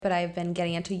but I've been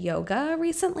getting into yoga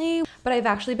recently, but I've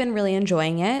actually been really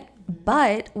enjoying it.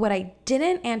 But what I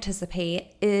didn't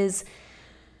anticipate is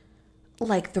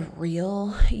like the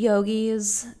real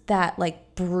yogis that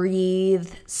like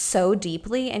breathe so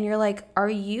deeply and you're like, are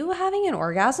you having an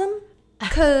orgasm?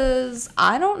 Because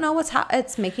I don't know what's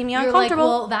it's making me uncomfortable. You're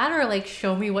like, well, that or like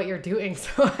show me what you're doing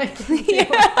so I can do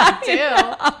what I do.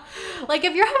 Yeah. Like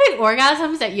if you're having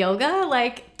orgasms at yoga,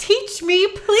 like teach me,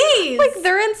 please. Like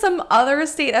they're in some other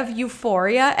state of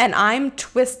euphoria and I'm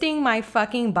twisting my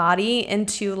fucking body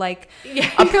into like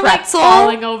a pretzel.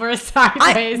 Like falling over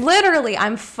sideways.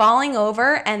 I'm falling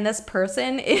over and this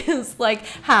person is like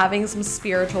having some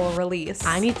spiritual release.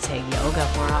 I need to take yoga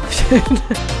more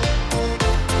often.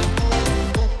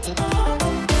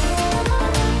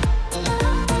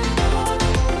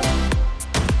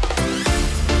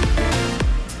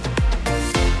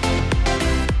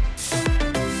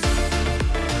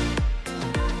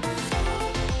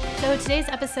 So today's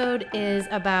episode is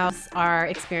about our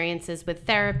experiences with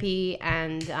therapy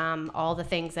and all the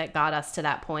things that got us to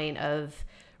that point of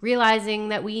realizing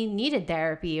that we needed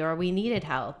therapy or we needed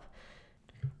help.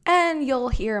 And you'll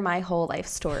hear my whole life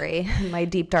story, my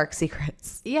deep, dark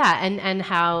secrets. Yeah, and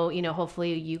how, you know,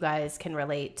 hopefully you guys can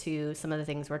relate to some of the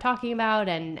things we're talking about.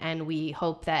 And we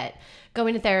hope that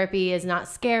going to therapy is not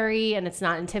scary and it's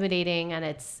not intimidating and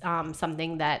it's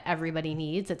something that everybody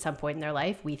needs at some point in their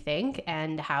life, we think,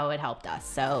 and how it helped us.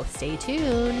 So stay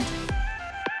tuned.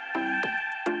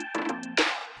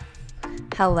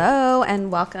 Hello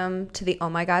and welcome to the Oh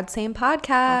My God Same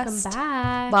podcast. Welcome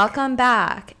back. Welcome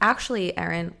back. Actually,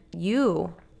 Erin,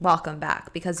 you welcome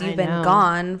back because you've been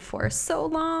gone for so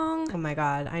long. Oh my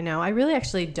God, I know. I really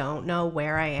actually don't know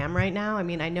where I am right now. I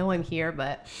mean, I know I'm here,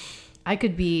 but I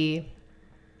could be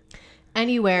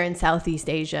anywhere in Southeast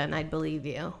Asia and I'd believe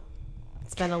you.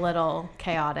 It's been a little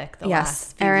chaotic the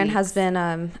last few Erin weeks. has been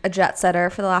a jet setter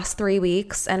for the last 3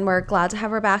 weeks, and we're glad to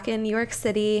have her back in New York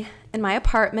City in my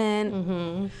apartment.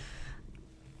 Mm-hmm.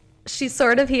 She's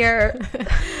sort of here.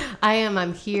 I am.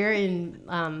 I'm here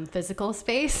in physical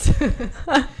space.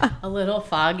 A little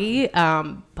foggy.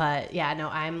 But yeah, no,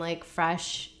 I'm like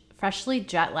freshly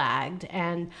jet lagged.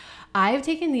 And I've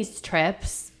taken these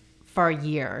trips for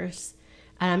years.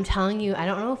 And I'm telling you, I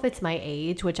don't know if it's my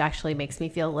age, which actually makes me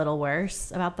feel a little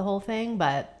worse about the whole thing,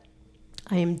 but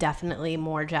I am definitely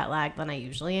more jet lagged than I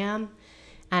usually am.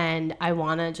 And I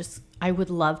would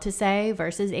love to say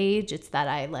versus age, it's that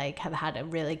I like have had a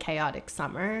really chaotic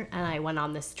summer and I went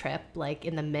on this trip like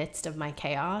in the midst of my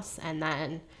chaos and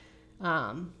then,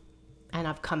 and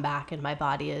I've come back and my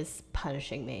body is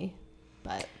punishing me,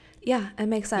 but Yeah, it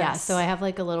makes sense. yeah. So I have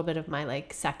like a little bit of my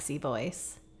like sexy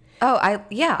voice. Oh, I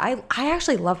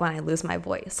actually love when I lose my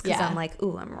voice because Yeah. I'm like,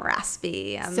 ooh, I'm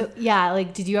raspy. So yeah,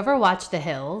 like did you ever watch The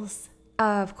Hills?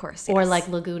 Of course, yes. Or like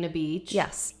Laguna Beach?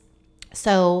 Yes.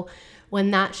 So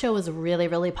when that show was really,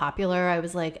 really popular, I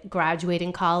was like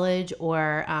graduating college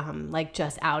or like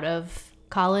just out of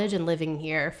college and living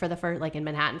here for the first, like in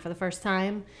Manhattan for the first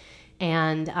time.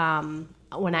 And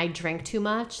when I drink too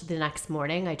much, the next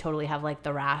morning I totally have like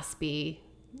the raspy,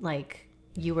 like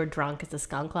you were drunk as a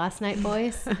skunk last night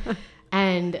voice.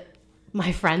 And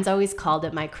my friends always called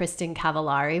it my Kristen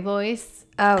Cavallari voice.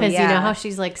 Oh, because yeah. you know how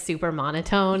she's like super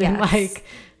monotone Yes. and like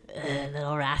a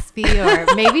little raspy, or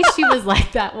maybe she was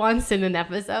like that once in an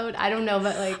episode. I don't know,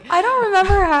 but like I don't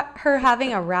remember her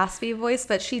having a raspy voice,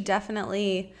 but she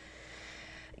definitely,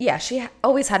 yeah, she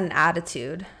always had an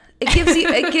attitude. It gives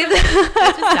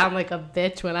I just sound like a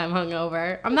bitch when I'm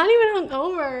hungover. I'm not even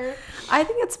hungover. I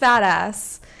think it's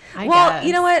badass. I well, guess.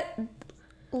 you know what?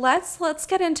 Let's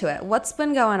get into it. What's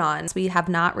been going on? We have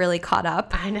not really caught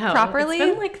up. I know. Properly.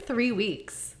 It's been like 3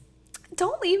 weeks.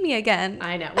 Don't leave me again.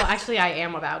 I know. Well, actually, I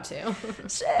am about to,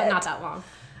 but not that long.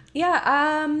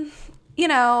 Yeah. You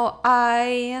know,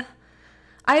 I've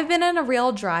been in a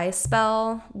real dry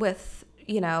spell with,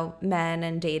 you know, men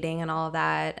and dating and all of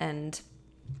that and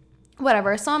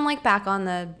whatever. So I'm like back on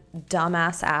the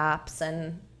dumbass apps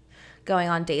and going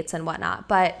on dates and whatnot.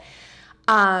 But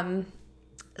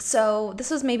so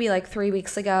this was maybe like 3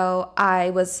 weeks ago. I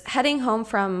was heading home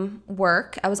from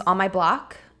work. I was on my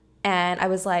block and I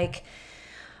was like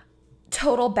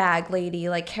total bag lady,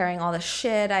 like carrying all the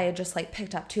shit. I had just like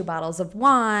picked up 2 bottles of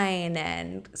wine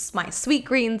and my sweet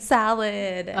green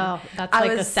salad. And Oh, that's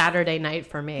like a Saturday night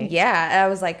for me. yeah, I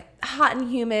was like hot and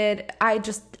humid.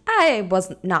 I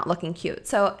was not looking cute.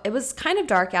 So it was kind of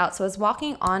dark out. So I was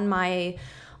walking on my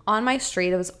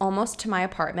street. It was almost to my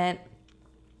apartment.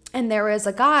 And there was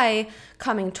a guy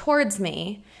coming towards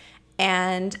me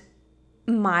and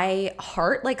my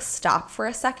heart like stopped for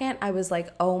a second. I was like,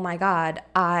 oh my God,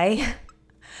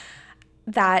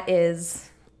 that is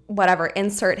whatever,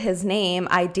 insert his name.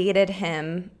 I dated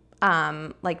him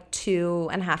like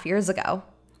 2.5 years ago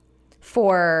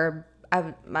for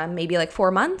maybe like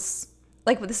 4 months.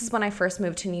 Like, this is when I first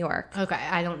moved to New York. Okay,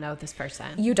 I don't know this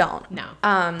person. You don't?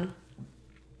 No.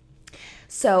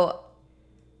 So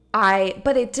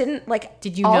but it didn't like.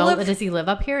 Did you know, does he live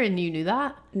up here and you knew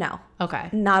that? No. Okay.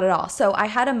 Not at all. So I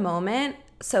had a moment.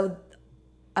 So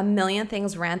a million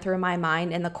things ran through my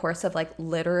mind in the course of like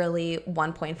literally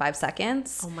 1.5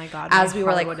 seconds. Oh my God. As we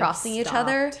were like crossing each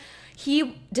other.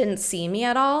 He didn't see me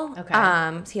at all.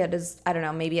 Okay. He had his, I don't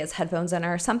know, maybe his headphones in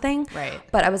or something. Right.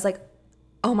 But I was like,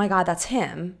 oh my God, that's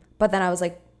him. But then I was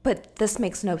like, but this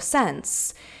makes no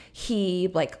sense. He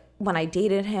like, when I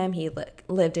dated him, he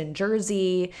lived in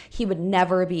Jersey. He would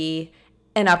never be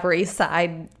an Upper East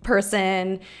Side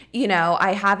person. You know,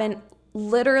 I haven't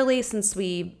literally since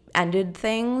we ended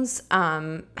things,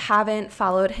 haven't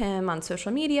followed him on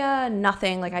social media,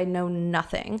 nothing. Like I know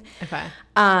nothing. Okay.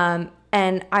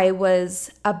 And I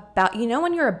was about, you know,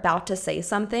 when you're about to say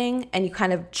something and you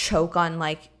kind of choke on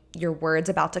like your words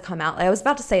about to come out. Like, I was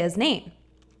about to say his name.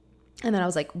 And then I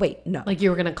was like, wait, no. Like you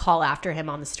were going to call after him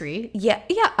on the street? Yeah.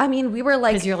 Yeah. I mean, we were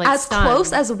like, you're, like as stunned.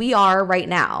 close as we are right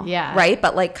now. Yeah. Right.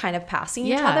 But like kind of passing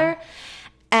each other.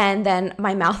 And then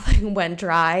my mouth went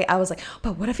dry. I was like,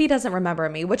 but what if he doesn't remember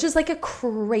me? Which is like a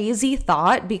crazy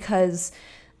thought because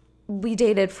we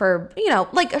dated for, you know,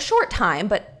 like a short time,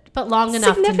 but long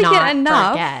enough to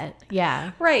not forget.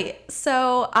 Yeah. Right.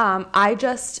 So I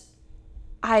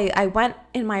went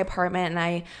in my apartment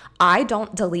and I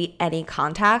don't delete any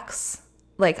contacts.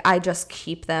 Like I just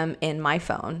keep them in my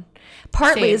phone.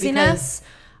 Part Same, laziness.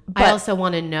 But I also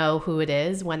want to know who it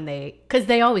is because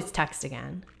they always text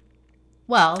again.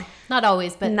 Well, not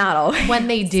always, but not always. When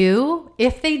they do,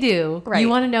 if they do, right. You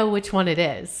want to know which one it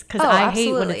is. Because I absolutely.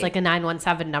 hate when it's like a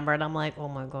 917 number and I'm like, oh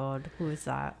my God, who is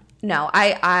that? No,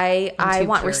 I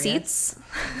want curious. Receipts.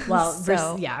 Well,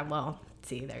 so,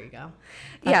 see, there you go.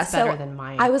 That's better than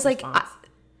mine. I was response.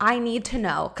 Like, I need to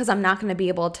know because I'm not going to be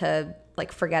able to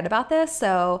like forget about this.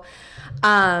 So,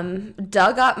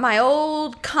 dug up my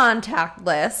old contact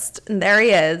list and there he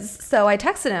is. So I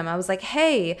texted him. I was like,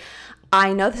 hey,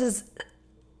 I know this is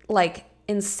like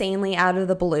insanely out of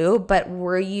the blue, but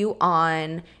were you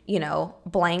on, you know,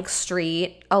 blank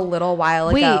street a little while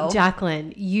ago? Wait,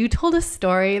 Jacqueline, you told a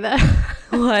story that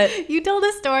what? You told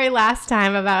a story last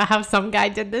time about how some guy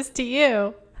did this to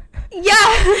you.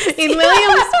 Yes. In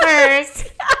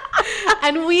Williamsburg.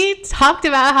 And we talked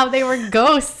about how they were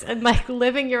ghosts and like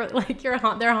living they're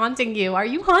haunting you. Are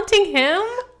you haunting him?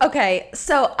 Okay,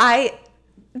 so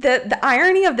the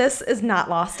irony of this is not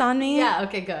lost on me. Yeah,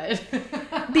 okay, good.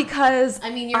 Because I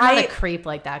mean, you're not a creep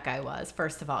like that guy was,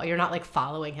 first of all. You're not like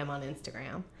following him on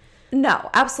Instagram. No,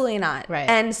 absolutely not. Right.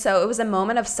 And so it was a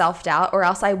moment of self-doubt or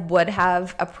else I would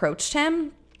have approached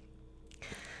him.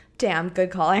 Damn,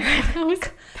 good call, Aaron.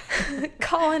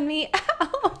 Calling me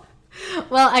out.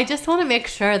 Well, I just want to make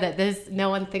sure that no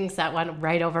one thinks that went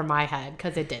right over my head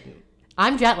because it didn't.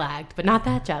 I'm jet lagged, but not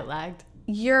that jet lagged.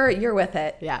 You're with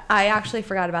it. Yeah. I actually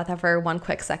forgot about that for one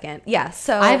quick second. Yeah.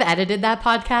 So I've edited that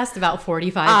podcast about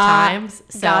 45 times.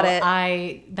 So got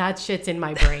it. That shit's in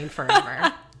my brain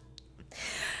forever.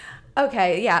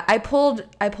 Okay. Yeah. I pulled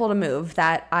a move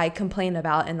that I complained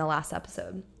about in the last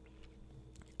episode.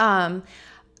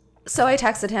 So I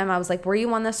texted him. I was like, were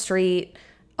you on the street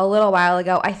a little while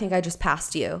ago? I think I just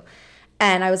passed you.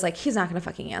 And I was like, he's not going to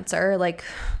fucking answer. Like,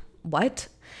 what?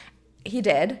 He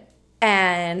did.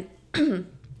 And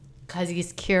because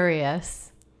he's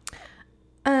curious.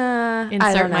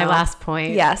 Insert my last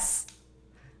point. Yes.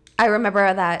 I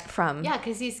remember that from. Yeah,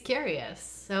 because he's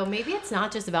curious. So maybe it's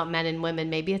not just about men and women.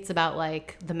 Maybe it's about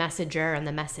like the messenger and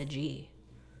the messagee.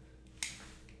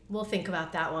 We'll think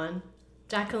about that one.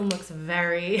 Jacqueline looks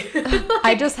very.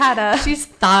 I just had she's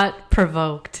thought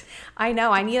provoked. I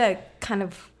know. I need a kind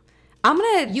of.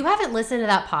 You haven't listened to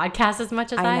that podcast as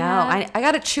much as I know. I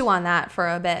got to chew on that for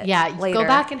a bit. Yeah, later. Go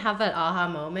back and have that aha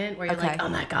moment where you're like, oh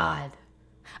my God.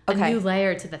 Okay. A new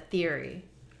layer to the theory.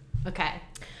 Okay.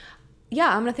 Yeah,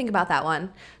 I'm going to think about that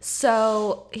one.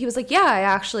 So he was like, yeah, I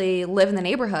actually live in the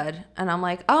neighborhood. And I'm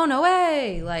like, oh, no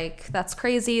way. Like, that's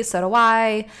crazy. So do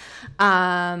I.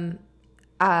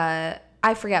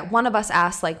 I forget. One of us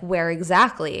asked, like, where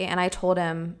exactly? And I told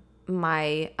him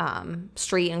my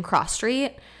street and cross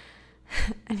street.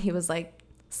 And he was like,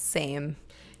 same.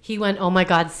 He went, oh my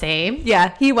God, same?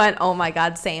 Yeah, he went, oh my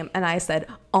God, same. And I said,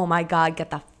 oh my God, get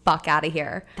the fuck out of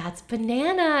here. That's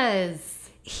bananas.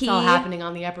 It's all happening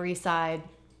on the Upper East Side.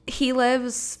 He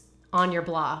lives on your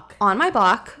block. On my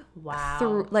block.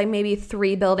 Wow. Like maybe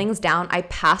 3 buildings down. I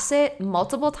pass it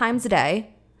multiple times a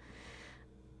day.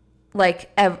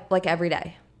 like every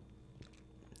day.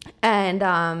 And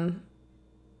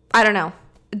I don't know.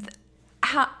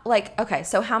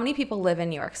 So how many people live in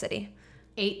New York City?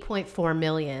 8.4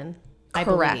 million. I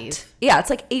Correct. believe. Yeah, it's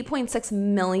like 8.6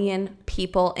 million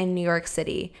people in New York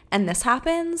City. And this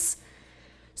happens.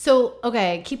 So,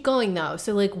 okay, keep going though.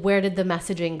 So, like, where did the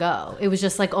messaging go? It was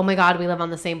just like, oh my God, we live on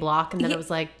the same block. And then it was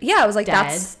like, yeah, it was like,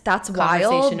 dead. that's wild.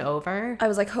 Conversation over. I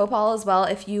was like, hope all is well.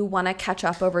 If you want to catch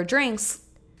up over drinks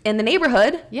in the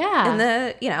neighborhood,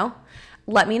 yeah,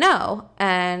 let me know.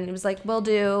 And it was like, will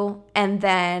do. And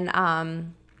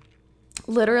then,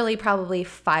 literally probably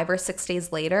 5 or 6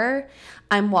 days later,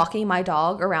 I'm walking my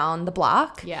dog around the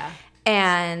block. Yeah.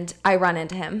 And I run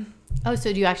into him. Oh,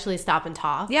 so do you actually stop and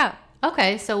talk? Yeah.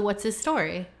 Okay, so what's his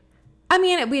story? I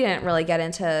mean, we didn't really get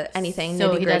into anything So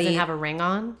nitty-gritty. he doesn't have a ring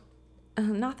on?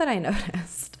 Not that I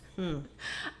noticed.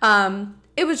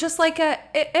 It was just like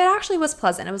it actually was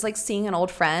pleasant. It was like seeing an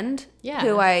old friend. Yeah.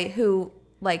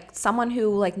 Someone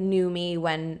who like knew me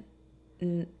when.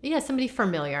 Yeah, somebody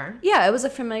familiar. Yeah, it was a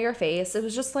familiar face. It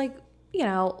was just like,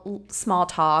 small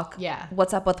talk. Yeah.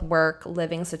 What's up with work,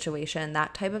 living situation,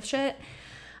 that type of shit.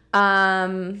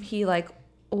 He like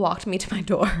walked me to my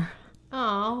door.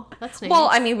 Oh, that's nice. Well,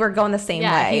 I mean, we're going the same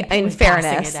way. He In was passing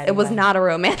fairness, it it was anyway. not a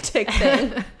romantic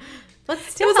thing. But It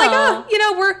still. was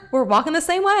like, we're walking the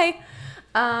same way.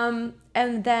 And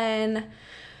then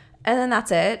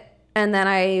that's it. And then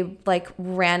I like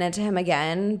ran into him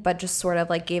again, but just sort of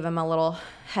like gave him a little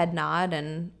head nod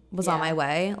and was on my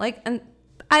way. Like, and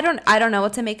I don't know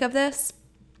what to make of this.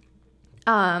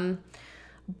 But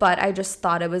I just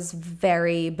thought it was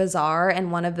very bizarre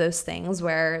and one of those things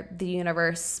where the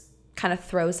universe kind of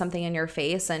throws something in your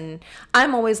face, and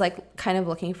I'm always like kind of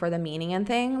looking for the meaning in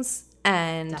things,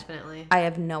 and Definitely. I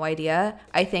have no idea.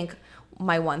 I think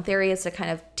my one theory is to kind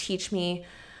of teach me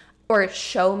or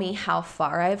show me how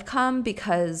far I've come,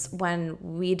 because when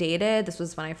we dated, this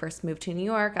was when I first moved to New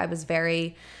York, I was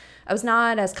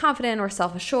not as confident or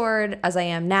self-assured as I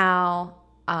am now.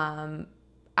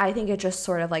 I think it just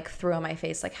sort of like threw in my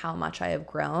face like how much I have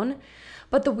grown.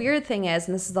 But the weird thing is,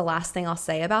 and this is the last thing I'll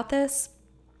say about this,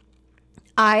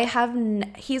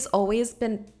 he's always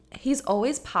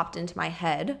popped into my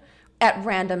head at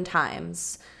random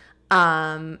times.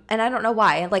 And I don't know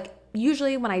why. Like,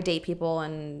 usually when I date people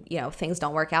and, things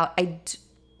don't work out, I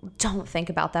don't think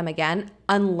about them again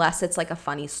unless it's like a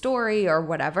funny story or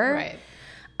whatever. Right.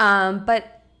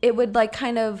 But it would like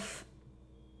kind of,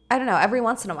 I don't know, every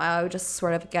once in a while I would just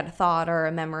sort of get a thought or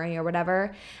a memory or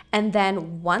whatever. And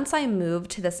then once I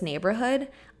moved to this neighborhood,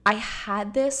 I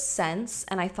had this sense,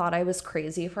 and I thought I was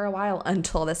crazy for a while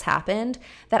until this happened,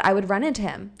 that I would run into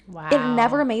him. Wow. It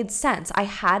never made sense. I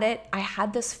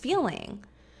had this feeling.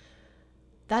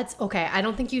 That's okay. I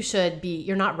don't think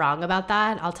you're not wrong about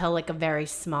that. I'll tell like a very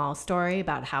small story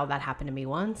about how that happened to me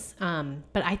once.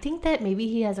 But I think that maybe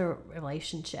he has a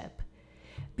relationship,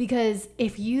 because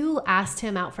if you asked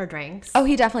him out for drinks. Oh,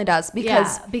 he definitely does.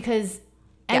 Because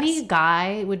any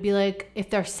guy would be like, if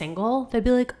they're single, they'd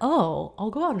be like, oh, I'll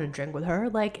go out and drink with her.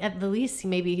 Like, at the least,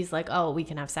 maybe he's like, oh, we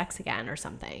can have sex again or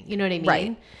something. You know what I mean?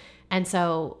 Right. And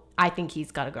so I think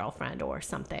he's got a girlfriend or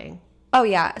something. Oh,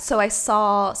 yeah. So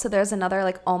there's another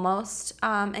like almost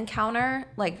encounter,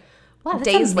 like Wow, that's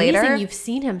days amazing. later. You've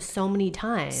seen him so many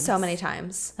times. So many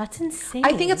times. That's insane.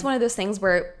 I think it's one of those things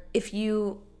where if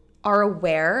you are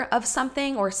aware of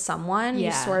something or someone,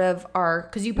 you sort of are.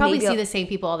 Because you probably see the same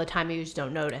people all the time, you just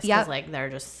don't notice. Yep. Because like they're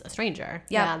just a stranger.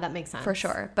 Yep. Yeah, that makes sense. For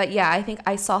sure. But yeah, I think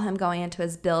I saw him going into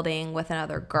his building with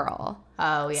another girl.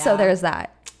 Oh, yeah. So there's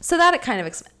that. So that it kind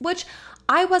of, which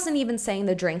I wasn't even saying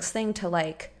the drinks thing to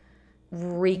like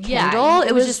rekindle. Yeah,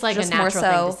 it was just like a more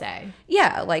natural thing to say.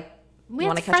 Yeah, like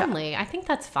It's friendly. I think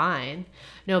that's fine.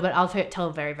 No, but I'll tell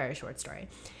a very, very short story.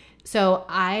 So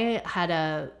I had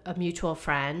a mutual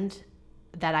friend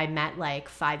that I met like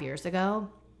 5 years ago.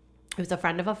 It was a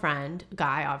friend of a friend,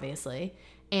 guy, obviously.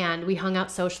 And we hung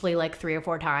out socially like 3 or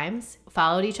 4 times,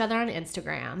 followed each other on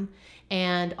Instagram,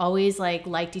 and always like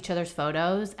liked each other's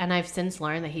photos. And I've since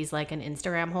learned that he's like an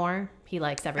Instagram whore. He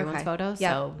likes everyone's photos.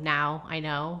 Yep. So now I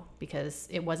know, because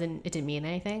it didn't mean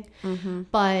anything. Mm-hmm.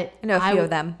 But I know a few of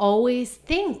them. Always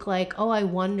think like, oh, I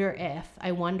wonder if.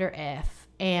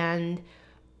 And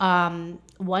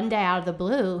one day out of the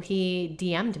blue, he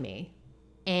DM'd me.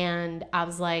 And I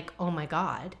was like, oh my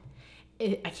God,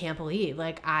 I can't believe,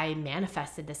 like, I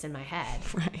manifested this in my head.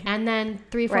 Right. And then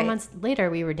 3 or 4 months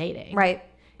later, we were dating. Right.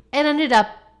 It ended up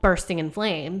bursting in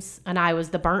flames, and I was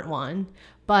the burnt one.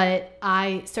 But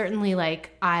I certainly,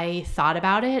 like, I thought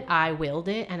about it, I willed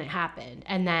it, and it happened.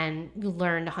 And then you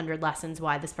learned 100 lessons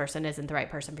why this person isn't the right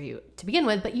person for you to begin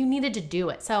with, but you needed to do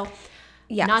it. So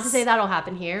Yes. Not to say that'll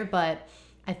happen here, but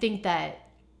I think that,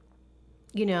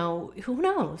 you know, who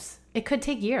knows? It could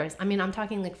take years. I mean, I'm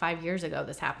talking like 5 years ago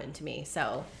this happened to me.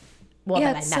 So, that I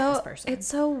met this person. It's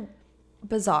so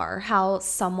bizarre how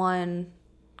someone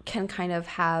can kind of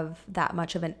have that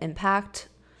much of an impact.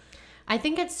 I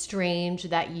think it's strange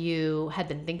that you had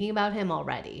been thinking about him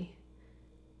already.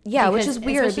 Yeah, which is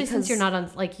weird especially since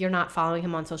you're not following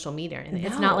him on social media or anything. No.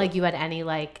 It's not like you had any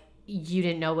you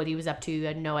didn't know what he was up to, you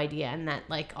had no idea, and that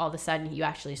like all of a sudden you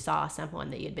actually saw someone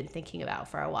that you'd been thinking about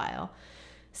for a while.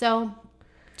 So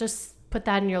just put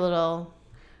that in your little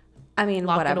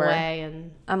whatever. It away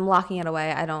and I'm locking it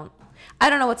away. I don't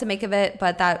know what to make of it,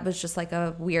 but that was just like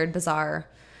a weird, bizarre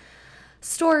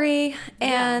story.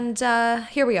 And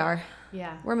here we are.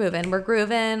 Yeah. We're moving. We're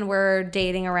grooving. We're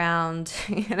dating around,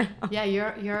 you know. Yeah,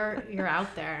 you're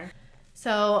out there.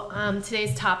 So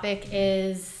today's topic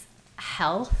is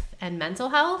health and mental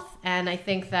health. And I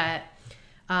think that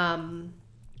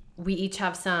we each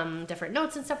have some different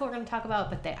notes and stuff we're going to talk about,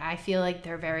 but I feel like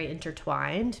they're very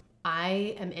intertwined.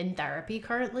 I am in therapy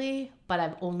currently, but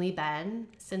I've only been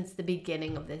since the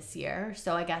beginning of this year.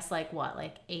 So I guess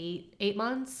 8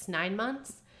 months, 9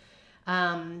 months.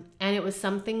 And it was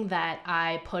something that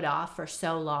I put off for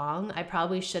so long. I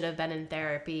probably should have been in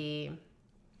therapy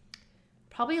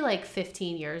probably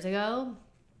 15 years ago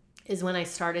is when I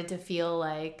started to feel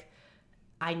like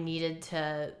I needed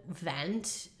to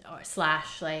vent or /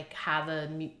 have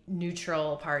a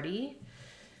neutral party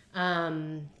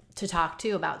to talk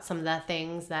to about some of the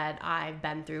things that I've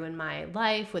been through in my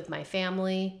life with my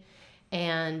family.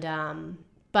 And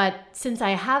but since I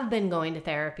have been going to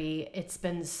therapy, it's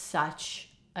been such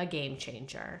a game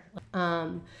changer.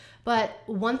 But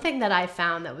one thing that I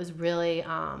found that was really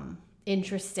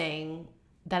interesting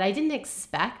that I didn't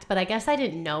expect, but I guess I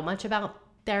didn't know much about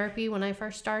therapy when I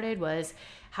first started, was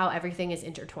how everything is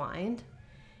intertwined.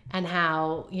 And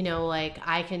how,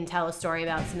 I can tell a story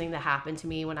about something that happened to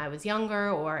me when I was younger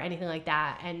or anything like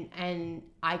that. And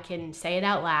I can say it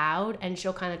out loud and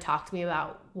she'll kind of talk to me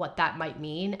about what that might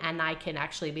mean. And I can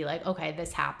actually be like, okay,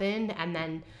 this happened. And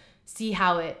then see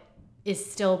how it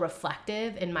is still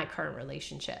reflective in my current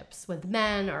relationships with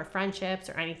men or friendships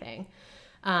or anything.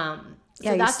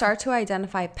 You start to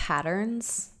identify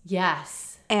patterns.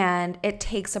 Yes. And it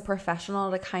takes a professional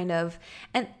to kind of,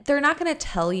 and they're not going to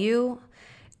tell you,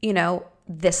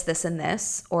 this, and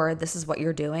this, or this is what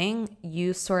you're doing.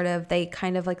 They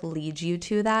kind of lead you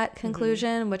to that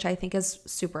conclusion, which I think is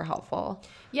super helpful.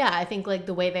 Yeah, I think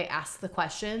the way they ask the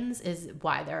questions is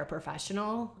why they're a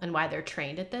professional and why they're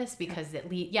trained at this, because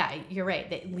you're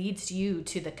right. It leads you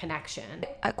to the connection.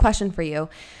 A question for you.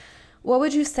 What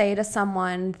would you say to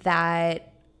someone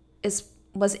that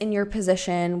was in your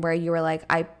position where you were like,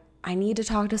 I need to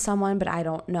talk to someone, but I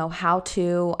don't know how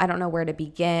to. I don't know where to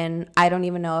begin. I don't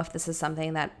even know if this is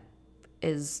something that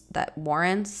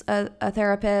warrants a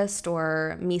therapist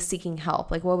or me seeking help.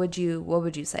 What would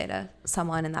you say to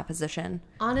someone in that position?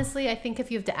 Honestly, I think if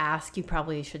you have to ask, you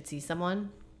probably should see someone.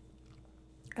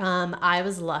 I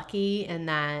was lucky in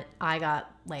that I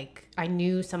got I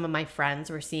knew some of my friends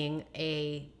were seeing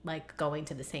going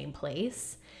to the same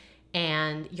place.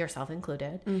 And yourself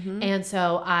included. Mm-hmm. And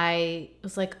so I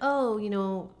was like,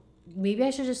 oh, maybe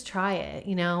I should just try it,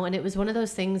 And it was one of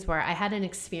those things where I had an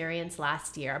experience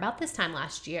about this time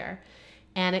last year.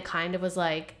 And it kind of was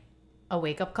like a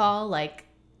wake-up call.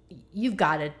 You've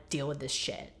got to deal with this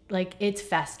shit. It's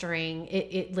festering.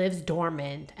 It lives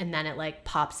dormant. And then it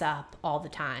pops up all the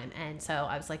time. And so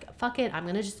I was like, fuck it. I'm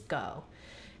going to just go.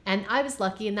 And I was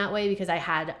lucky in that way because I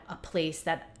had a place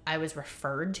that I was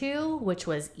referred to, which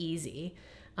was easy.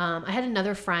 I had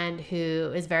another friend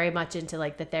who is very much into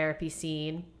the therapy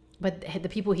scene, but the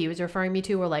people he was referring me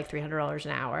to were $300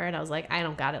 an hour. And I was like, I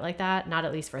don't got it like that. Not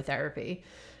at least for therapy.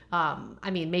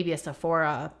 Maybe a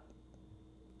Sephora,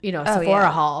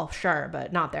 Sephora haul, sure,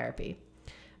 but not therapy.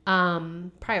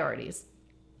 Priorities.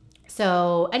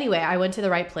 So anyway, I went to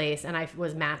the right place and I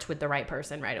was matched with the right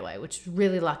person right away, which is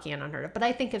really lucky and unheard of. But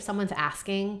I think if someone's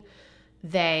asking,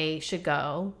 they should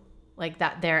go,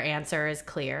 that their answer is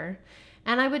clear.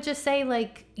 And I would just say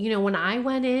when I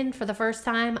went in for the first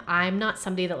time, I'm not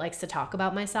somebody that likes to talk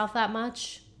about myself that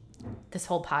much. This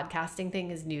whole podcasting thing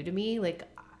is new to me.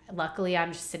 Luckily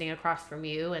I'm just sitting across from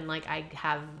you and I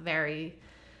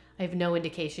have no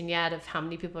indication yet of how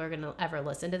many people are going to ever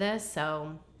listen to this.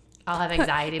 So I'll have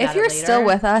anxiety about it later. If you're still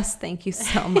with us, thank you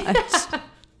so much.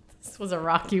 This was a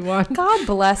rocky one. God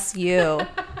bless you.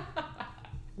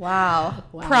 Wow.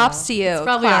 Props to you. It's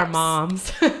probably Claps. Our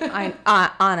moms.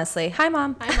 Honestly. Hi,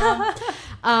 Mom. Hi,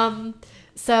 Mom.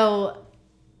 So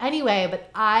Anyway, but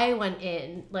I went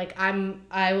in, like,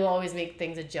 I will always make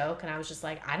things a joke, and I was just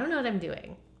like, I don't know what I'm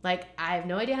doing. Like, I have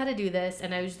no idea how to do this,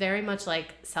 and I was very much,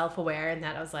 like, self-aware in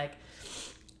that I was like,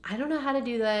 I don't know how to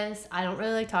do this. I don't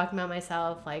really like talking about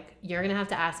myself. Like, you're going to have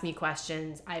to ask me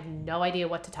questions. I have no idea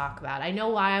what to talk about. I know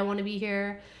why I want to be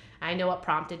here. I know what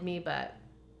prompted me, but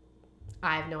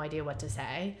I have no idea what to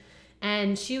say.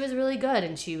 And she was really good,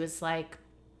 and she was like,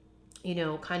 you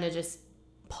know, kind of just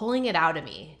pulling it out of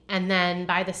me. And then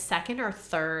by the second or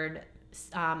third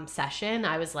session,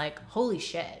 I was like, holy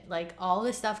shit, like all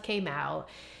this stuff came out.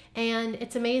 And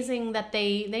it's amazing that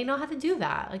they know how to do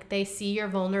that. Like, they see your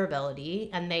vulnerability,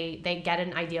 and they get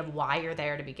an idea of why you're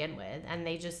there to begin with, and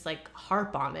they just like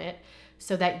harp on it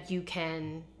so that you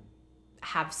can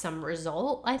have some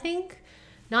result. I think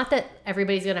not that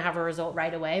everybody's going to have a result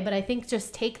right away, but I think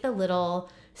just take the little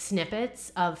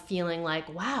snippets of feeling like,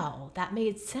 wow, that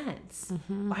made sense.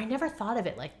 Or I never thought of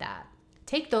it like that.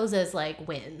 Take those as like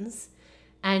wins,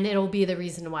 and it'll be the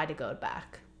reason why to go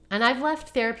back. And I've left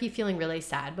therapy feeling really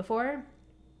sad before.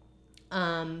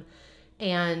 And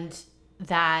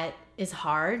that is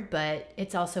hard, but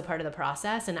it's also part of the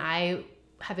process. And I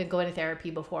have been going to therapy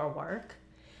before work,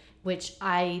 which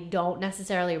I don't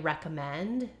necessarily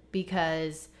recommend,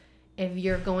 because if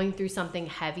you're going through something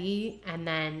heavy and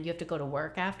then you have to go to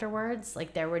work afterwards,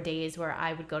 like there were days where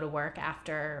I would go to work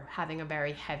after having a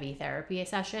very heavy therapy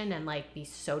session and like be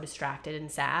so distracted and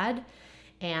sad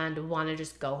and want to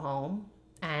just go home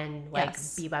and like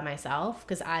be by myself,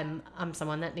 because I'm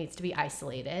someone that needs to be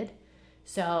isolated.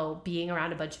 So being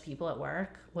around a bunch of people at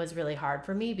work was really hard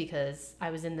for me, because I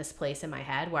was in this place in my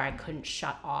head where I couldn't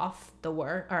shut off the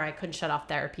work, or I couldn't shut off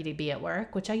therapy to be at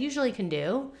work, which I usually can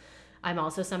do. I'm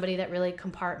also somebody that really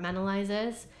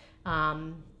compartmentalizes.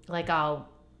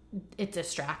 It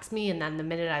distracts me, and then the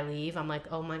minute I leave, I'm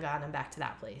like, oh my God, I'm back to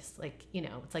that place. Like, you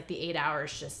know, it's like the 8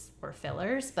 hours just were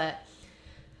fillers. But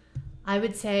I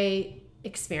would say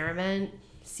experiment,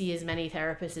 see as many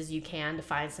therapists as you can to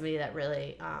find somebody that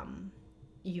really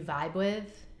you vibe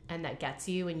with and that gets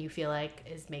you and you feel like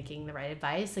is making the right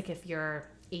advice. Like if you're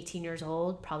 18 years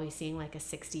old, probably seeing like a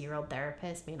 60-year-old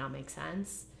therapist may not make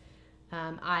sense.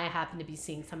 I happen to be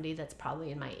seeing somebody that's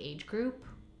probably in my age group.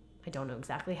 I don't know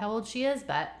exactly how old she is,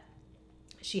 but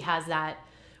she has that,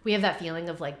 we have that feeling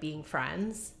of like being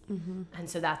friends. And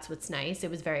so that's what's nice.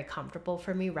 It was very comfortable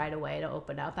for me right away to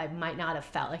open up. I might not have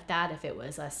felt like that if it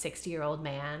was a 60-year-old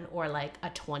man or like a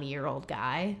 20-year-old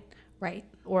guy. Right.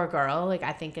 Or a girl. Like,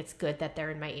 I think it's good that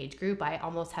they're in my age group. I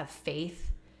almost have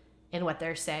faith in what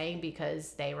they're saying,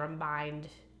 because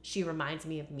she reminds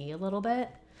me of me a little bit.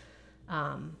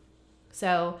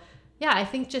 So yeah, I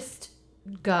think just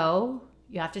go.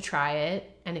 You have to try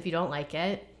it. And if you don't like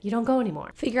it, you don't go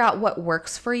anymore. Figure out what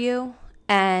works for you.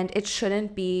 And it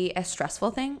shouldn't be a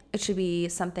stressful thing. It should be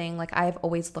something like, I've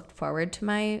always looked forward to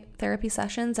my therapy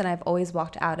sessions, and I've always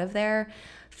walked out of there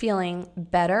feeling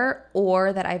better,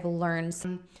 or that I've learned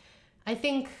some. I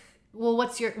think, well,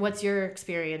 what's your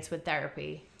experience with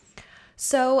therapy?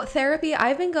 So therapy,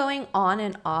 I've been going on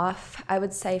and off, I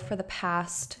would say for the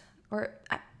past, or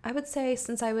I would say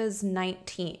since I was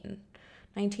 19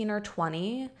 or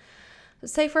 20,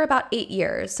 let's say for about 8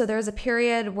 years. So there was a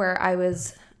period where I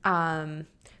was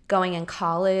going in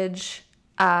college,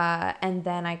 and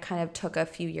then I kind of took a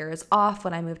few years off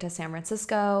when I moved to San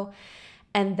Francisco,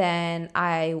 and then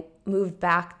I moved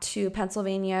back to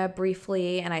Pennsylvania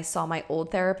briefly, and I saw my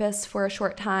old therapist for a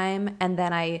short time, and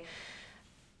then I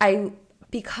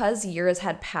because years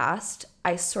had passed,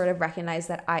 I sort of recognized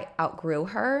that I outgrew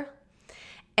her.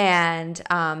 And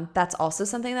that's also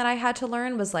something that I had to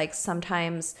learn, was like,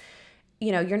 sometimes,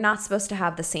 you know, you're not supposed to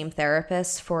have the same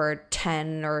therapist for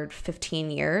 10 or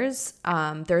 15 years.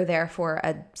 They're there for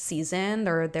a season.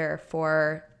 They're there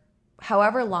for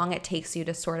however long it takes you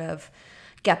to sort of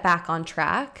get back on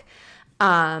track.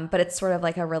 But it's sort of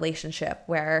like a relationship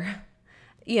where,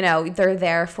 you know, they're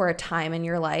there for a time in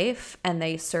your life and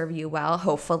they serve you well,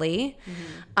 hopefully.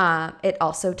 It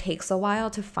also takes a while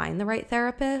to find the right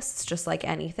therapist, just like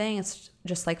anything. It's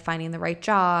just like finding the right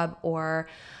job or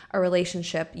a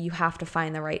relationship. You have to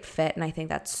find the right fit. And I think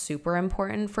that's super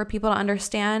important for people to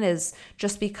understand, is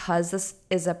just because this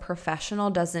is a professional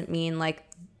doesn't mean like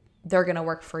they're going to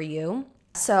work for you.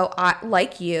 So I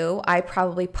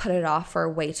probably put it off for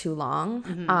way too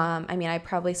long. I mean, I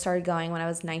probably started going when I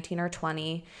was 19 or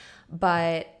 20,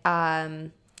 but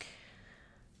I'll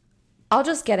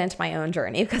just get into my own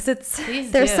journey, because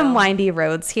there's some windy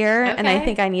roads here. Okay. And I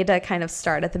think I need to kind of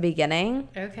start at the beginning.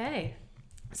 Okay.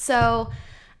 So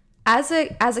as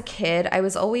a kid, I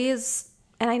was always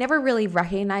and I never really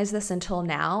recognized this until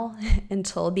now,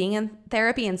 until being in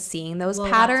therapy and seeing those Well,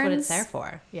 patterns. that's what it's there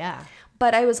for. Yeah.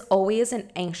 But I was always an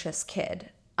anxious kid.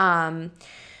 I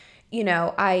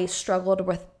struggled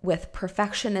with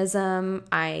perfectionism.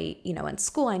 In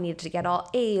school, I needed to get all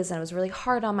A's, and I was really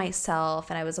hard on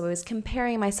myself, and I was always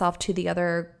comparing myself to the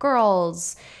other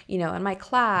girls, in my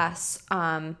class.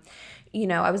 I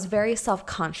was very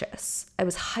self-conscious. I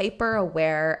was hyper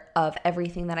aware of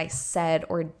everything that I said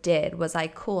or did. Was I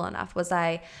cool enough? Was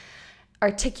I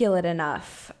articulate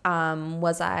enough?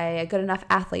 Was I a good enough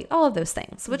athlete? All of those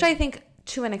things, which I think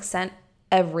to an extent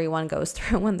everyone goes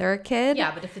through when they're a kid.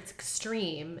 Yeah, but if it's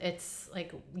extreme, it's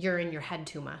like you're in your head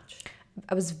too much.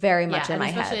 I was very much in my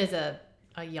head. Especially as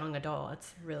a young adult,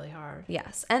 it's really hard.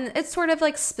 Yes. And it's sort of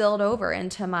like spilled over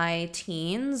into my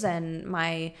teens and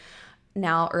my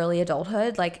now early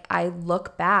adulthood. Like I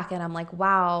look back and I'm like,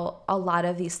 wow, a lot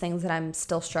of these things that I'm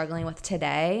still struggling with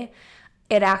today,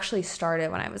 it actually started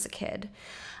when I was a kid.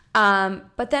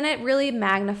 But then it really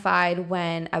magnified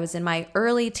when I was in my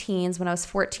early teens. When I was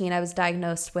 14, I was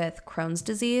diagnosed with Crohn's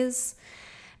disease.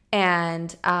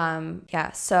 And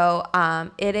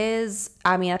it is,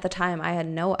 at the time I had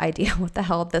no idea what the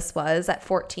hell this was. At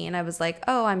 14, I was like,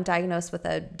 oh, I'm diagnosed with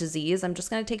a disease. I'm just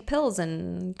going to take pills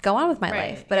and go on with my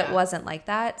life. But it wasn't like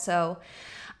that. So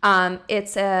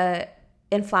it's a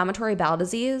inflammatory bowel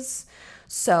disease.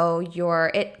 So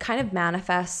it kind of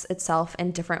manifests itself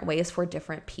in different ways for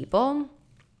different people.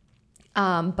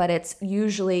 But it's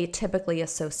typically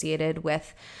associated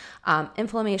with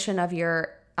inflammation of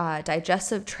your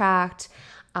digestive tract,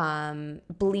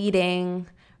 bleeding,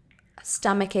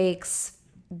 stomach aches,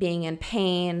 being in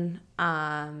pain,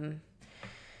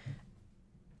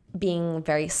 being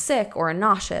very sick or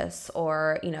nauseous,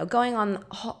 or, going on.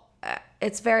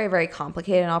 It's very, very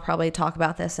complicated. And I'll probably talk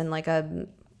about this in like a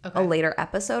later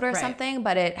episode or something,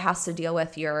 but it has to deal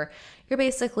with you're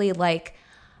basically like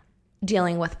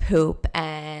dealing with poop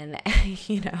and,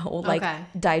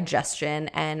 digestion,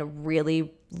 and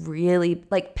really, really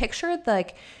like picture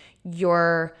like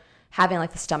you're having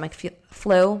like the stomach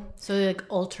flu. So like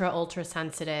ultra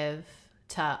sensitive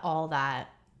to all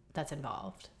that's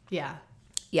involved. Yeah.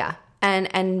 Yeah.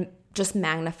 And just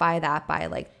magnify that by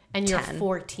like and 10. You're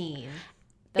 14.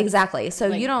 Exactly. So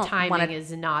you don't timing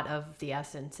is not of the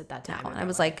essence at that time. No. I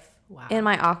was like, wow. In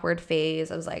my awkward phase,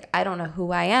 I was like, I don't know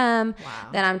who I am. Wow.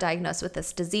 Then I'm diagnosed with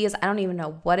this disease. I don't even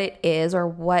know what it is or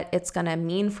what it's going to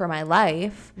mean for my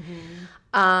life.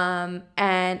 Mm-hmm.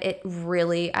 And it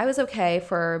really, I was okay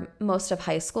for most of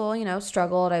high school,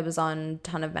 struggled. I was on a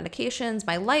ton of medications.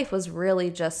 My life was really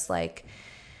just like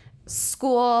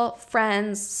school,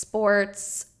 friends,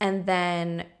 sports, and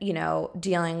then,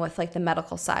 dealing with like the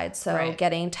medical side. So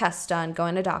getting tests done,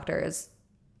 going to doctors,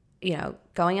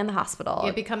 going in the hospital.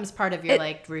 It becomes part of your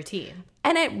routine.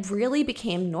 And it really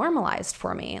became normalized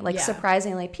for me.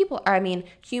 Surprisingly,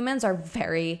 humans are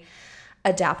very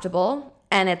adaptable,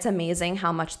 and it's amazing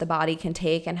how much the body can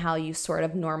take and how you sort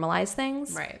of normalize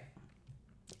things. Right.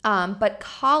 But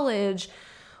college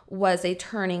was a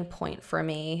turning point for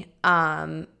me.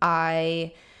 I'll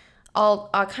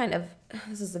kind of,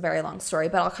 this is a very long story,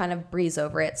 but I'll kind of breeze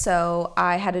over it. So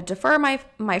I had to defer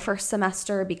my first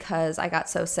semester because I got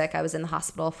so sick. I was in the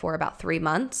hospital for about 3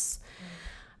 months.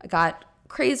 I got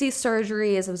crazy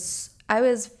surgeries. I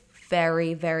was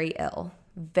very, very ill,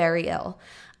 very ill.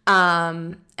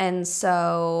 And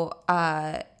so,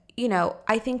 I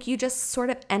think you just sort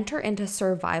of enter into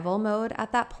survival mode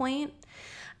at that point.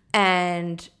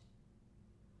 And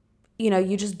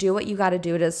you just do what you got to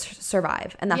do to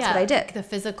survive. And that's what I did. The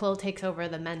physical takes over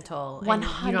the mental. 100%. And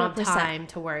you don't have time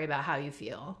to worry about how you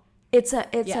feel. It's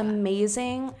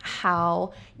amazing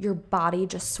how your body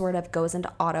just sort of goes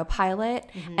into autopilot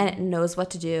and it knows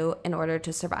what to do in order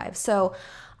to survive. So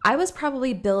I was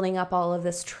probably building up all of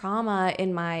this trauma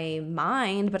in my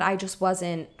mind, but I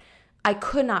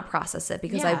could not process it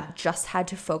because I just had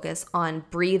to focus on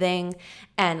breathing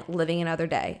and living another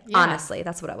day. Yeah. Honestly,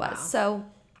 that's what it was. Wow. So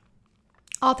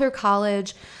all through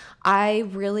college, I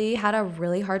really had a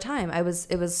really hard time. It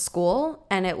was school,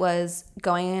 and it was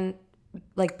going in,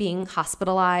 like being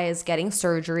hospitalized, getting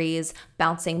surgeries,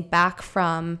 bouncing back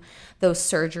from those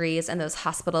surgeries and those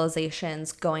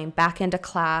hospitalizations, going back into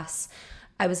class.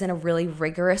 I was in a really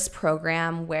rigorous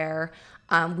program where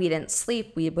we didn't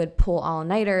sleep. We would pull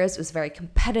all-nighters. It was very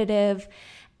competitive.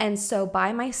 And so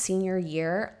by my senior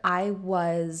year, I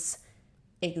was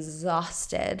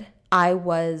exhausted. I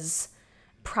was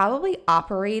probably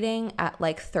operating at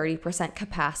like 30%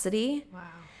 capacity. Wow.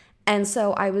 And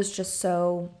so I was just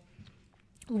so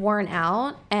worn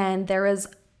out. And there is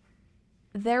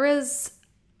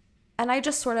And I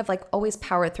just sort of like always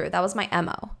powered through. That was my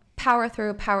MO. Power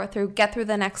through, get through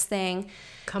the next thing.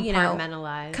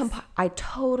 Compartmentalize. I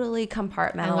totally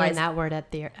compartmentalized. I learned that word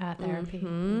at therapy.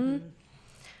 Mm-hmm.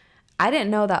 I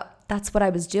didn't know that that's what I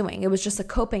was doing. It was just a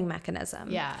coping mechanism.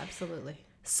 Yeah, absolutely.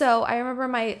 So I remember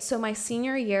my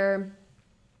senior year,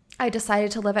 I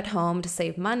decided to live at home to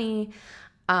save money.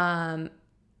 And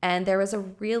there was a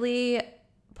really,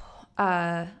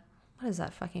 what is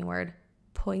that fucking word?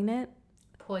 Poignant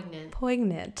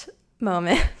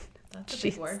moment. That's a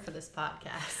big word for this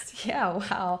podcast. Yeah,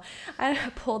 wow. I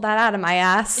pulled that out of my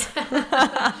ass.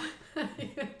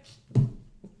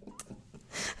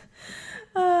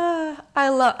 I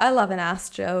love an ass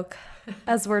joke,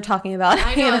 as we're talking about.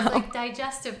 I know, it's like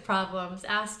digestive problems,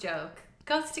 ass joke.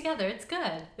 Goes together. It's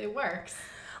good. It works.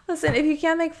 Listen, if you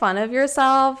can't make fun of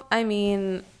yourself, I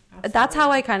mean, that's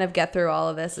how I kind of get through all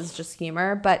of this, is just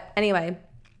humor. But anyway,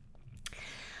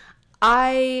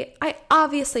 I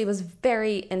obviously was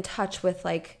very in touch with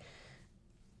like,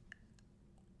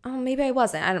 oh, maybe I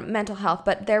wasn't, mental health,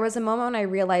 but there was a moment when I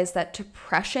realized that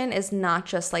depression is not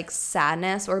just like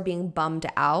sadness or being bummed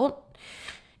out.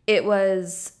 It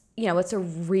was, it's a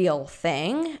real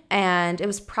thing. And it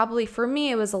was probably, for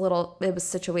me, it was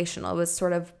situational. It was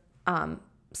sort of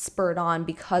spurred on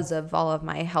because of all of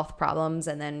my health problems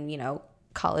and then,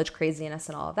 college craziness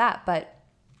and all of that. But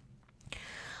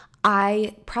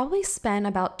I probably spent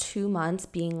about 2 months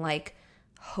being like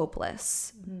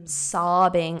hopeless,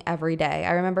 sobbing every day.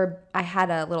 I remember I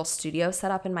had a little studio set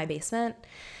up in my basement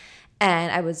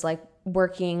and I was like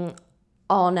working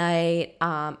all night.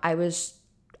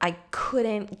 I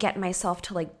couldn't get myself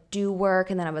to like do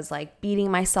work. And then I was like beating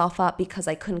myself up because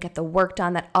I couldn't get the work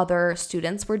done that other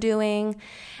students were doing.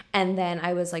 And then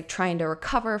I was like trying to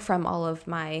recover from all of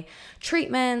my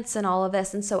treatments and all of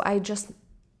this. And so I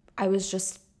was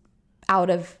just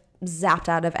zapped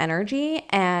out of energy,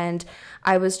 and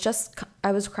I was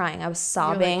crying. I was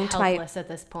sobbing. You're like helpless at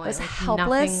this point. I was like helpless.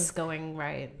 Nothing's going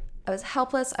right. I was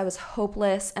helpless. I was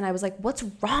hopeless. And I was like, what's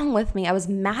wrong with me? I was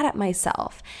mad at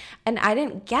myself and I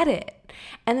didn't get it.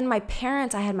 And then I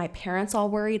had my parents all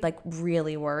worried, like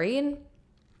really worried.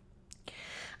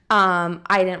 I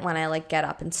didn't want to like get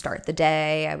up and start the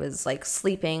day. I was like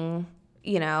sleeping,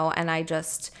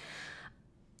 and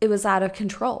it was out of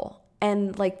control.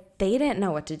 And like, they didn't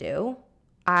know what to do.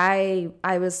 I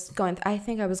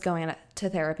think I was going to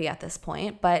therapy at this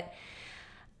point, but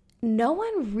no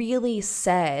one really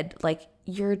said like,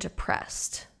 you're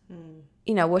depressed,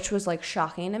 which was like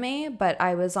shocking to me, but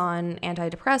I was on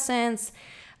antidepressants.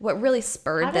 What really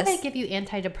spurred this? How do they give you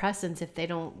antidepressants if they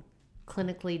don't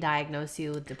clinically diagnose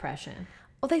you with depression?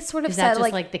 Well, they sort of Is said that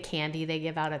just like the candy they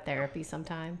give out at therapy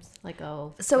sometimes? Like,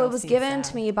 oh. So it was given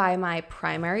to me by my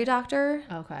primary doctor.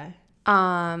 Okay.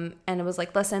 And it was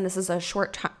like, listen, this is a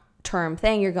short-term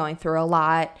thing. You're going through a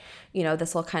lot.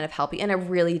 This will kind of help you. And it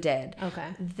really did. Okay.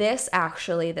 This like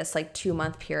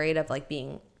 2-month period of like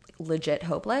being legit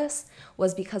hopeless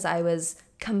was because I was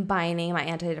combining my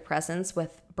antidepressants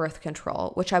with birth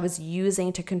control, which I was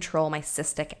using to control my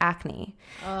cystic acne.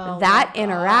 Oh, that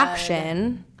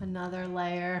interaction. Another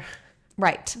layer.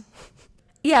 Right.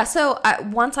 Yeah. So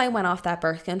once I went off that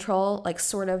birth control, like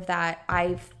sort of that,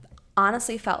 I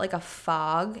honestly felt like a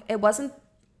fog. It wasn't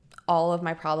all of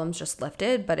my problems just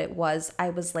lifted, but I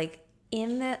was like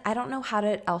I don't know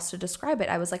how else to describe it.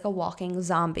 I was like a walking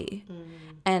zombie.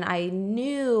 And I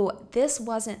knew this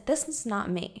is not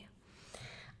me.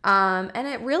 And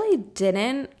it really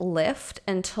didn't lift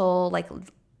until like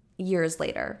years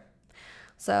later.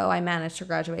 So I managed to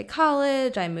graduate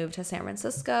college. I moved to San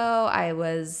Francisco. I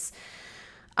was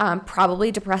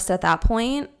probably depressed at that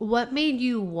point. What made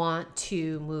you want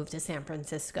to move to San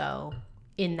Francisco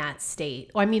in that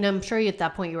state? Well, I mean, I'm sure at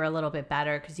that point you were a little bit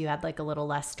better because you had like a little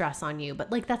less stress on you,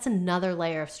 but like that's another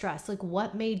layer of stress. Like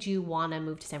what made you want to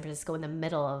move to San Francisco in the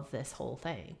middle of this whole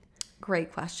thing?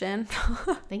 Great question.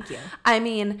 Thank you. I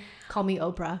mean, call me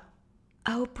Oprah.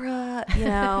 Oprah, you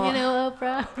know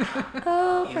Oprah.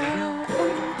 Oprah.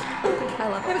 I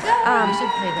love it. We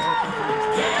should play the Oprah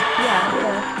first. Yeah.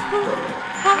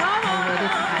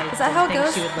 Is that how it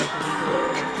goes? She would like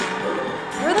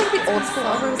we're like the old school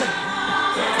Oprah. It was like,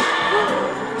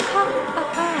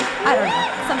 I don't know,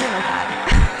 something like that.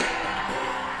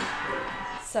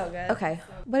 So good. Okay,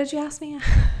 what did you ask me?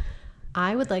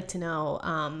 I would like to know,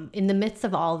 in the midst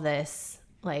of all this,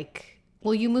 like,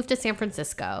 well, you moved to San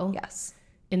Francisco. Yes.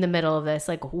 In the middle of this,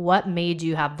 like, what made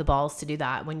you have the balls to do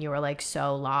that when you were like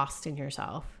so lost in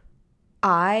yourself?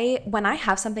 When I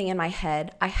have something in my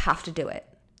head, I have to do it.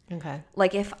 Okay.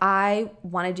 Like if I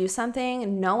want to do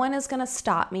something, no one is going to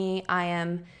stop me. I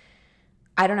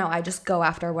I don't know, I just go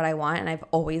after what I want, and I've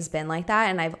always been like that,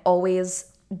 and I've always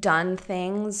done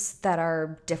things that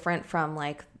are different from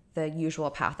like the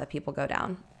usual path that people go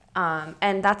down.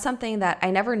 And that's something that I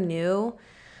never knew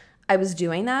I was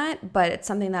doing that, but it's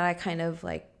something that I kind of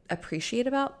like appreciate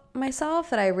about myself,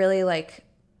 that I really like,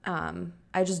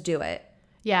 I just do it.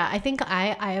 Yeah, I think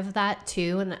I have that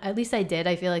too. And at least I did.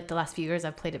 I feel like the last few years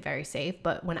I've played it very safe.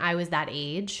 But when I was that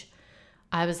age,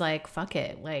 I was like, fuck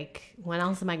it. Like, when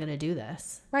else am I going to do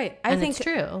this? Right. I think it's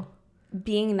true.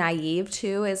 Being naive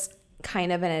too is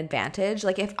kind of an advantage.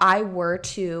 Like if I were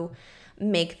to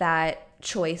make that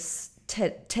choice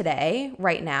today,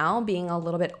 right now, being a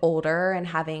little bit older and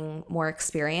having more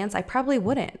experience, I probably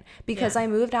wouldn't, because I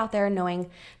moved out there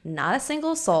knowing not a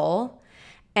single soul,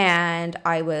 and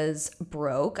I was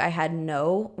broke. I had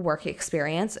no work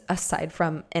experience aside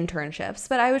from internships,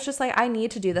 but I was just like, I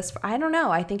need to do this. I don't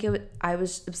know. I think it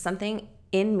was something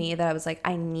in me that I was like,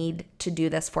 I need to do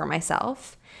this for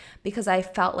myself, because I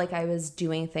felt like I was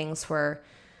doing things for,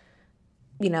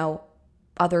 you know,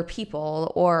 other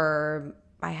people, or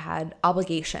I had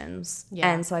obligations.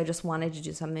 Yeah. And so I just wanted to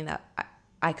do something that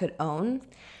I could own.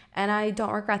 And I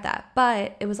don't regret that.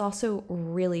 But it was also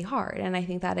really hard. And I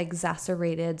think that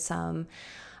exacerbated some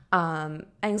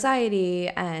anxiety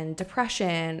and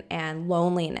depression and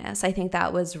loneliness. I think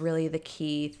that was really the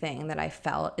key thing that I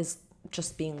felt, is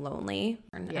just being lonely.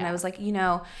 And I was like, you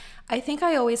know, I think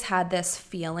I always had this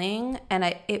feeling, and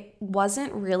it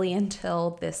wasn't really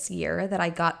until this year that I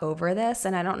got over this.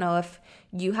 And I don't know if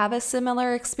you have a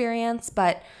similar experience,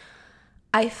 but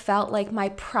I felt like my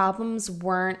problems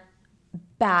weren't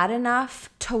bad enough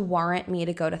to warrant me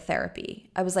to go to therapy.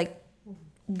 I was like,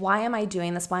 why am I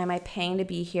doing this? Why am I paying to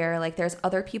be here? Like, there's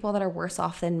other people that are worse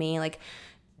off than me. Like,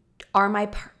 are my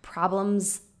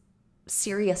problems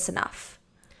serious enough?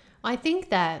 I think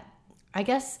that, I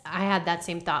guess I had that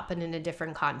same thought, but in a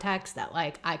different context, that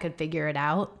like I could figure it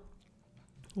out.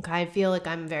 Okay, I feel like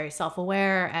I'm very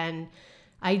self-aware, and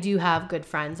I do have good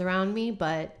friends around me,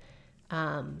 but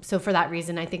so for that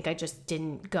reason, I think I just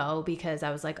didn't go, because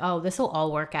I was like, oh, this will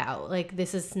all work out. Like,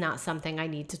 this is not something I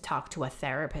need to talk to a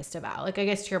therapist about. Like, I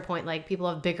guess to your point, like, people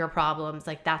have bigger problems.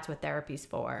 Like, that's what therapy's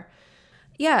for.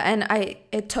 Yeah, and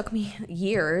it took me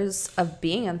years of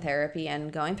being in therapy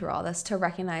and going through all this to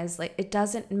recognize, like, it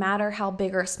doesn't matter how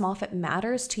big or small. If it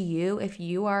matters to you, if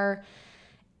you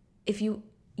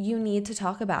need to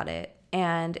talk about it,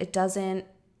 and it doesn't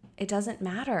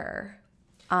matter.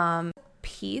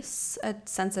 Peace, a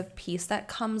sense of peace that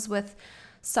comes with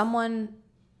someone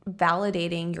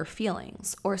validating your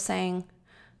feelings, or saying,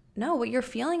 no, what you're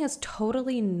feeling is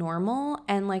totally normal,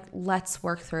 and like, let's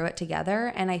work through it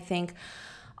together. And I think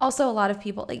also a lot of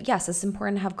people, like, yes, it's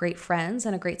important to have great friends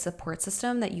and a great support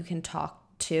system that you can talk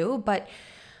to, but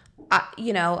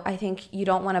you know, I think you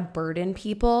don't want to burden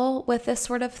people with this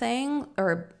sort of thing,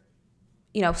 or,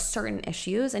 you know, certain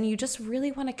issues, and you just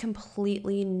really want a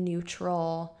completely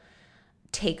neutral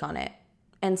take on it,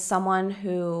 and someone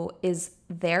who is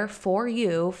there for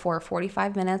you for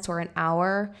 45 minutes or an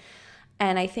hour.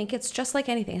 And I think it's just like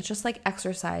anything. It's just like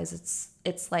exercise.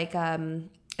 It's like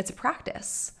it's a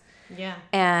practice. Yeah.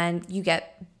 And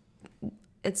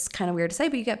it's kind of weird to say,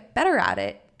 but you get better at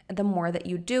it the more that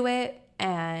you do it,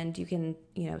 and you can,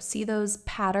 you know, see those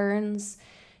patterns.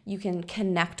 You can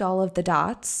connect all of the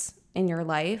dots in your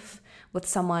life with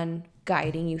someone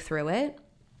guiding you through it.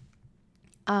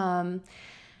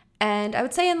 And I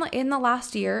would say in the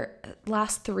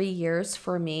last 3 years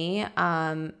for me,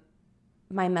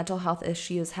 my mental health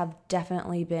issues have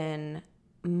definitely been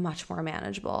much more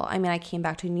manageable. I mean, I came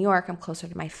back to New York. I'm closer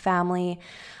to my family.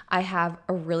 I have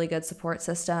a really good support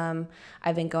system.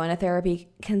 I've been going to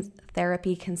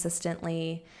therapy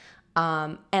consistently.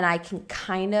 And I can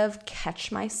kind of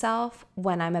catch myself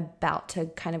when I'm about to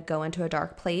kind of go into a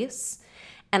dark place.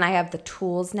 And I have the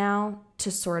tools now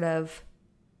to sort of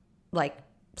like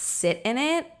sit in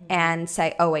it and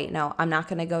say, oh, wait, no, I'm not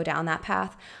going to go down that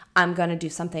path. I'm going to do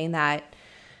something that,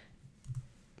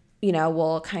 you know,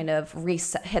 will kind of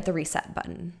hit the reset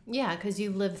button. Yeah, because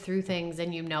you live through things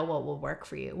and you know what will work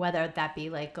for you, whether that be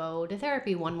like go to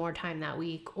therapy one more time that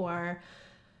week, or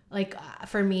like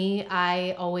for me,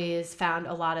 I always found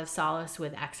a lot of solace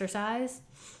with exercise.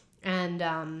 And,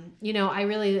 you know, I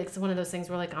really, it's one of those things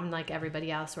where like, I'm like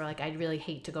everybody else, where like, I really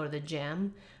hate to go to the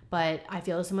gym, but I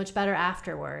feel so much better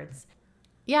afterwards.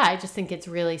 Yeah, I just think it's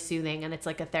really soothing, and it's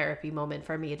like a therapy moment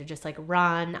for me to just like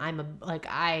run.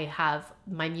 I have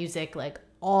my music like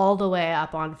all the way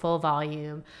up on full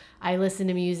volume. I listen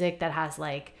to music that has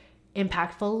like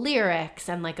impactful lyrics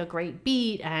and like a great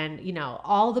beat, and, you know,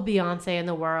 all the Beyonce in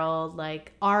the world,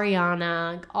 like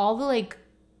Ariana, all the like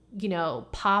you know,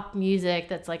 pop music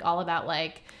that's like all about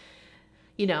like,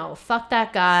 you know, fuck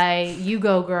that guy, you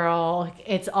go girl.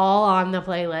 It's all on the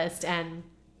playlist. And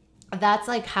that's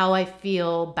like how I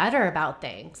feel better about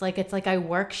things. Like, it's like I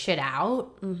work shit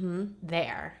out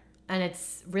there. And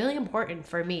it's really important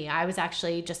for me. I was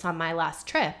actually just on my last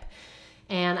trip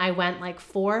and I went like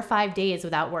 4 or 5 days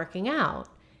without working out.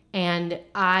 And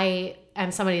I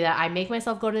am somebody that I make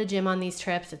myself go to the gym on these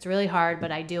trips. It's really hard,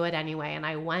 but I do it anyway. And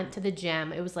I went to the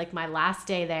gym. It was like my last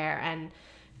day there. And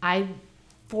I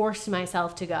forced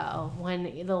myself to go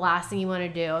when the last thing you want to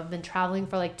do. I've been traveling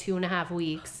for like 2.5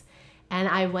 weeks. And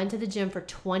I went to the gym for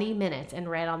 20 minutes and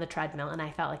ran on the treadmill. And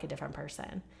I felt like a different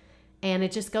person. And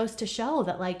it just goes to show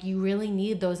that like you really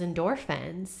need those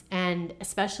endorphins. And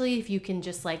especially if you can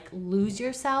just like lose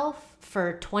yourself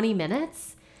for 20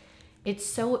 minutes, it's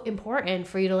so important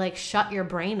for you to like shut your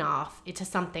brain off into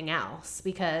something else,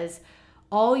 because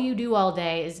all you do all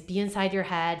day is be inside your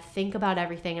head, think about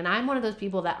everything. And I'm one of those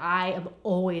people that I am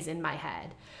always in my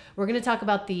head. We're going to talk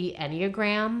about the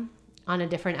Enneagram on a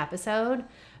different episode,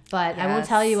 but I won't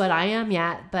tell you what I am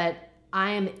yet, but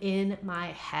I am in my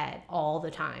head all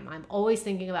the time. I'm always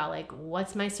thinking about like,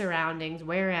 what's my surroundings?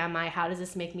 Where am I? How does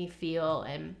this make me feel?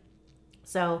 And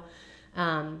so,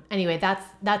 anyway,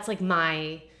 that's like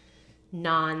my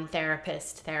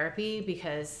non-therapist therapy,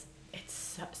 because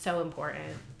it's so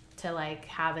important to like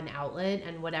have an outlet,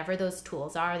 and whatever those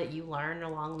tools are that you learn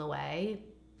along the way,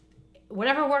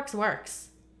 whatever works.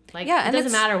 Like, yeah, it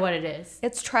doesn't matter what it is.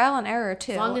 It's trial and error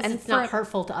too. As long as it's not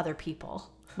hurtful to other people.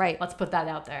 Right. Let's put that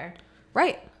out there.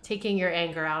 Right. Taking your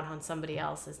anger out on somebody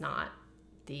else is not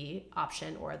the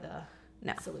option or the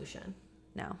solution.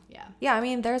 No. Yeah. Yeah, I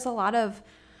mean, there's a lot of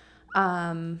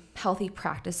healthy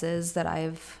practices that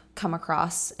I've come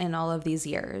across in all of these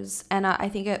years. And I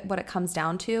think what it comes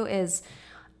down to is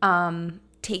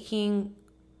taking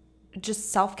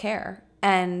just self-care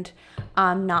and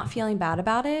not feeling bad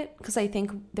about it. Because I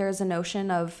think there's a notion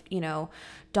of, you know,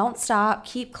 don't stop,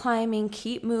 keep climbing,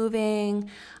 keep moving,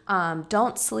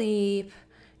 don't sleep,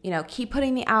 you know, keep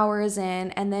putting the hours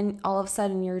in. And then all of a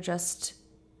sudden you're just,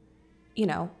 you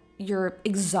know, you're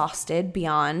exhausted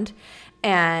beyond,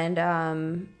 and,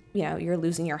 you know, you're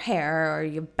losing your hair or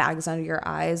you have bags under your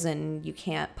eyes and you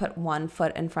can't put one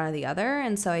foot in front of the other.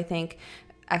 And so I think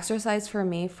exercise for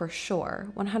me, for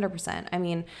sure, 100%. I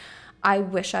mean, I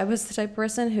wish I was the type of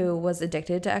person who was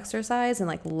addicted to exercise and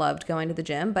like loved going to the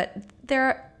gym, but there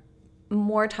are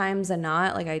more times than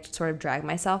not, like I sort of drag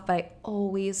myself, but I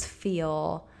always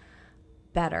feel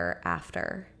better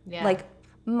after. Yeah. Like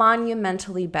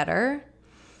monumentally better.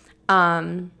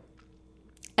 And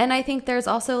I think there's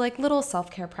also like little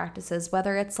self-care practices,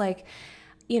 whether it's like,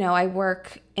 you know, I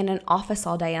work in an office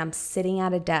all day and I'm sitting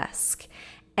at a desk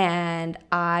and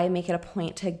I make it a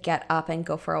point to get up and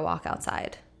go for a walk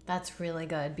outside. That's really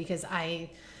good, because I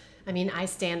mean, I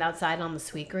stand outside on the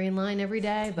Sweet Green line every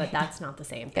day, but that's not the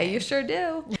same thing. Yeah, you sure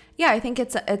do. Yeah, I think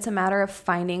it's a matter of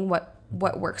finding what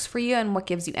works for you and what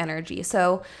gives you energy.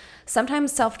 So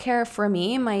sometimes self-care for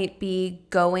me might be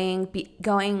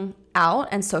going out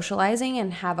and socializing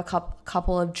and have a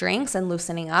couple of drinks and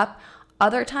loosening up.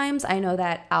 Other times I know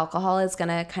that alcohol is going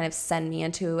to kind of send me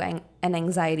into an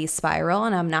anxiety spiral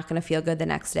and I'm not going to feel good the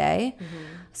next day. Mm-hmm.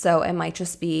 So it might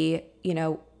just be, you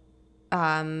know,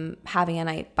 having a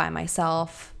night by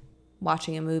myself,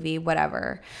 watching a movie,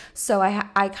 whatever. So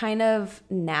I kind of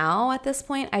now at this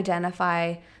point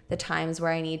identify the times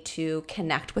where I need to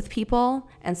connect with people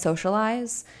and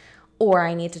socialize, or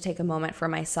I need to take a moment for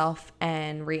myself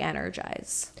and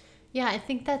re-energize. Yeah, I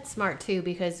think that's smart too,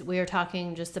 because we were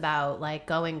talking just about like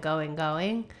going,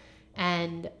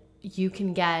 and you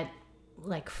can get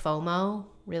like FOMO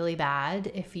really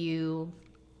bad if you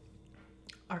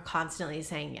are constantly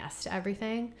saying yes to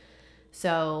everything.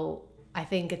 So I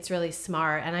think it's really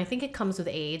smart, and I think it comes with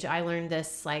age. I learned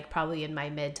this like probably in my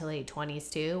mid to late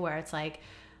 20s too, where it's like,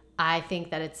 I think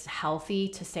that it's healthy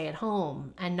to stay at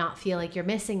home and not feel like you're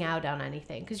missing out on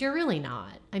anything, because you're really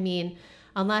not. I mean,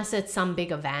 unless it's some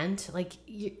big event, like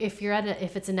if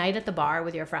it's a night at the bar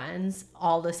with your friends,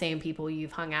 all the same people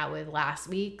you've hung out with last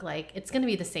week, like it's going to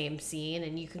be the same scene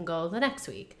and you can go the next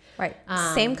week. Right.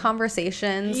 Same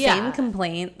conversations, same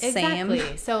complaints, exactly.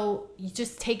 Same. So you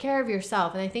just take care of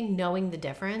yourself. And I think knowing the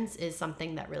difference is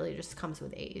something that really just comes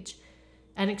with age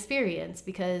and experience,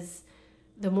 because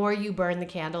the more you burn the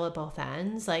candle at both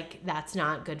ends, like that's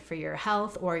not good for your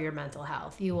health or your mental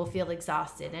health. You will feel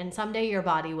exhausted, and someday your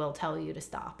body will tell you to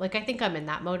stop. Like I think I'm in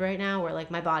that mode right now where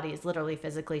like my body is literally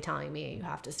physically telling me you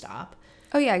have to stop.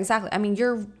 Oh yeah, exactly. I mean,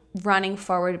 you're running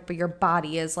forward, but your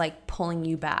body is like pulling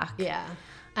you back. Yeah.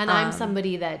 And I'm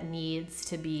somebody that needs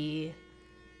to be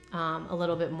a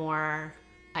little bit more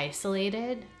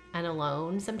isolated and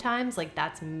alone sometimes. Like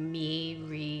that's me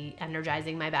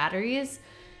re-energizing my batteries.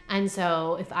 And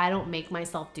so if I don't make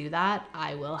myself do that,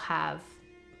 I will have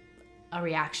a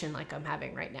reaction like I'm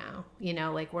having right now, you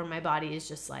know, like where my body is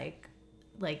just like,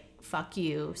 fuck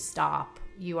you, stop.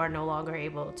 You are no longer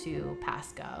able to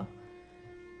pass go. I'll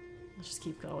just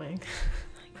keep going.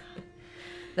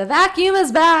 The vacuum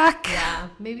is back. Yeah,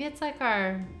 maybe it's like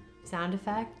our sound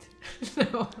effect.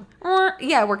 No.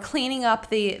 Yeah, we're cleaning up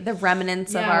the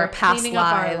remnants of our past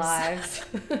lives.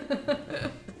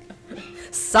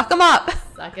 Suck them up.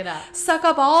 Suck it up. Suck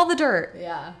up all the dirt.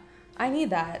 Yeah. I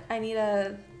need that. I need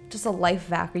just a life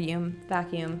vacuum.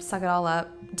 Suck it all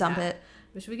up. Dump it.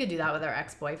 Wish we could do that with our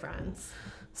ex-boyfriends.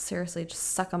 Seriously, just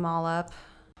suck them all up.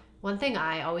 One thing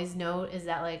I always note is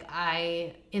that like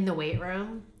in the weight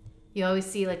room, you always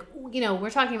see like, you know, we're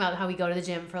talking about how we go to the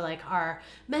gym for like our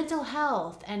mental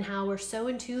health and how we're so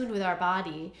in tune with our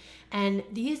body. And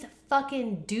these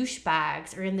fucking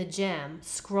douchebags are in the gym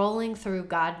scrolling through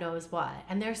God knows what.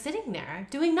 And they're sitting there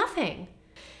doing nothing.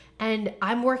 And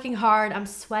I'm working hard, I'm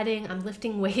sweating, I'm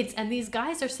lifting weights. And these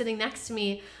guys are sitting next to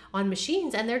me on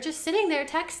machines and they're just sitting there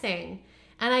texting.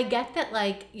 And I get that,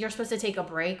 like, you're supposed to take a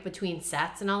break between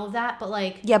sets and all of that, but,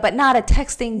 like... Yeah, but not a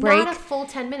texting break. Not a full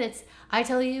 10 minutes. I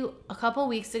tell you, a couple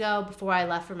weeks ago, before I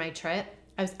left for my trip,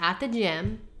 I was at the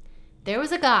gym. There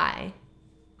was a guy.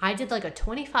 I did, like, a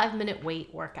 25-minute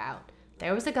weight workout.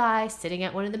 There was a guy sitting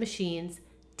at one of the machines,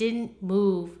 didn't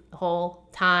move the whole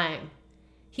time.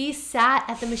 He sat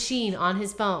at the machine on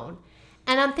his phone.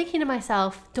 And I'm thinking to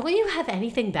myself, don't you have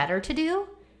anything better to do?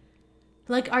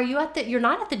 Like, you're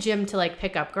not at the gym to like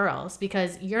pick up girls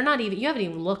because you haven't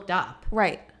even looked up.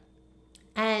 Right.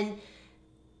 And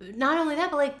not only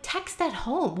that, but like text at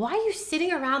home. Why are you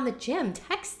sitting around the gym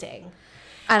texting?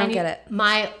 I don't get it.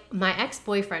 My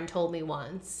ex-boyfriend told me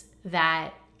once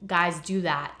that guys do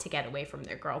that to get away from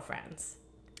their girlfriends.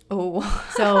 Oh.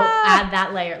 So add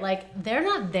that layer. Like they're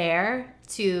not there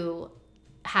to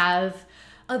have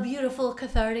a beautiful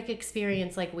cathartic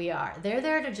experience like we are. They're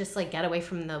there to just like get away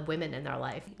from the women in their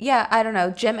life. Yeah, I don't know.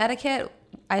 Gym etiquette,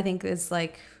 I think, is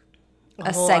like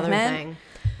a whole segment. other thing.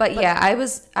 But yeah,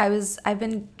 I've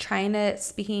been trying to,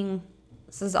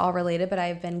 this is all related, but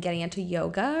I've been getting into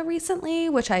yoga recently,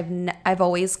 which I've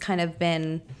always kind of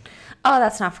been, oh,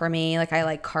 that's not for me. Like I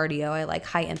like cardio, I like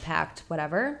high impact,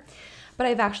 whatever. But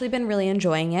I've actually been really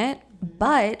enjoying it.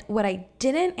 But what I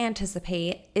didn't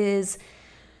anticipate is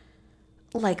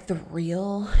like the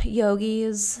real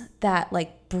yogis that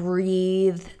like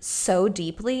breathe so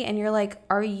deeply and you're like,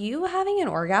 are you having an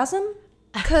orgasm?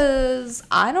 Because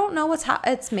I don't know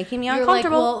it's making me uncomfortable. You're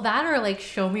like, well, that or like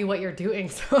show me what you're doing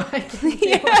so I can do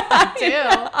what I do.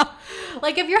 Yeah.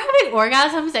 Like if you're having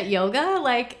orgasms at yoga,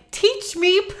 like teach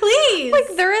me, please.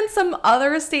 Like they're in some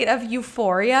other state of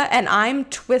euphoria and I'm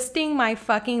twisting my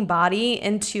fucking body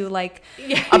into like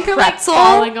a pretzel. Like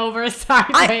falling over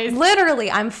sideways.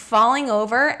 I'm falling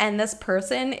over and this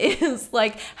person is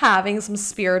like having some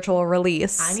spiritual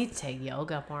release. I need to take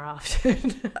yoga more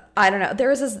often. I don't know. There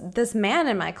was this man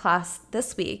in my class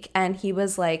this week and he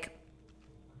was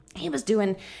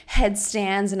doing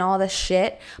headstands and all this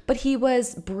shit, but he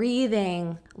was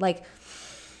breathing like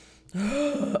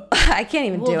I can't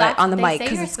even do it on the mic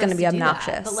because it's going to be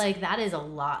obnoxious. But like that is a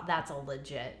lot. That's a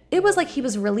legit. It was like he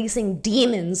was releasing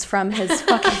demons from his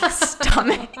fucking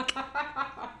stomach.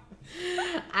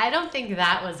 I don't think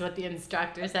that was what the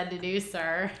instructor said to do,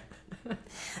 sir.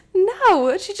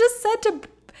 No, she just said to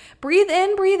breathe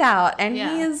in, breathe out, and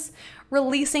he is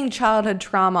releasing childhood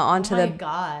trauma onto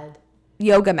the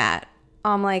yoga mat.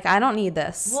 I'm like, I don't need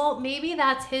this. Well, maybe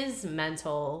that's his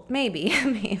mental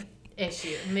maybe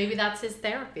issue. Maybe that's his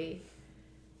therapy.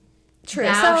 True.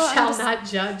 Thou shalt not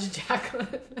judge,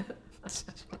 Jacqueline.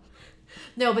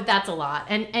 No, but that's a lot.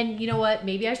 And you know what?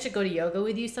 Maybe I should go to yoga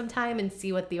with you sometime and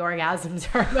see what the orgasms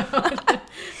are about.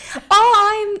 All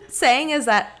I'm saying is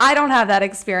that I don't have that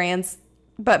experience,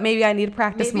 but maybe I need to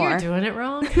practice more. Maybe you're doing it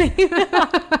wrong.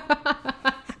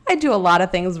 I do a lot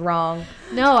of things wrong.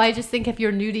 No, I just think if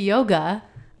you're new to yoga,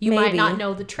 you might not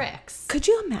know the tricks. Could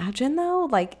you imagine though?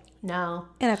 Like, no.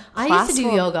 In a class I used to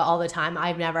do yoga all the time.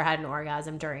 I've never had an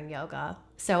orgasm during yoga.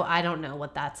 So I don't know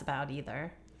what that's about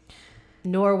either.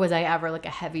 Nor was I ever like a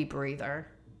heavy breather.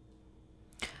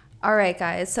 All right,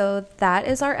 guys. So that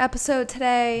is our episode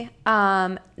today.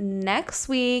 Next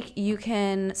week, you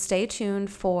can stay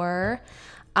tuned for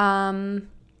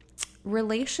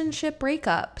relationship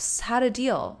breakups, how to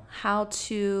deal, how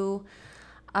to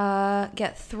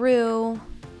get through.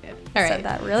 All right. Said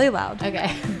that really loud.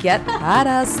 Okay. Get at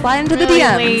us. Slide into really the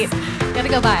DMs. Late. Gotta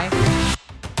go. Bye.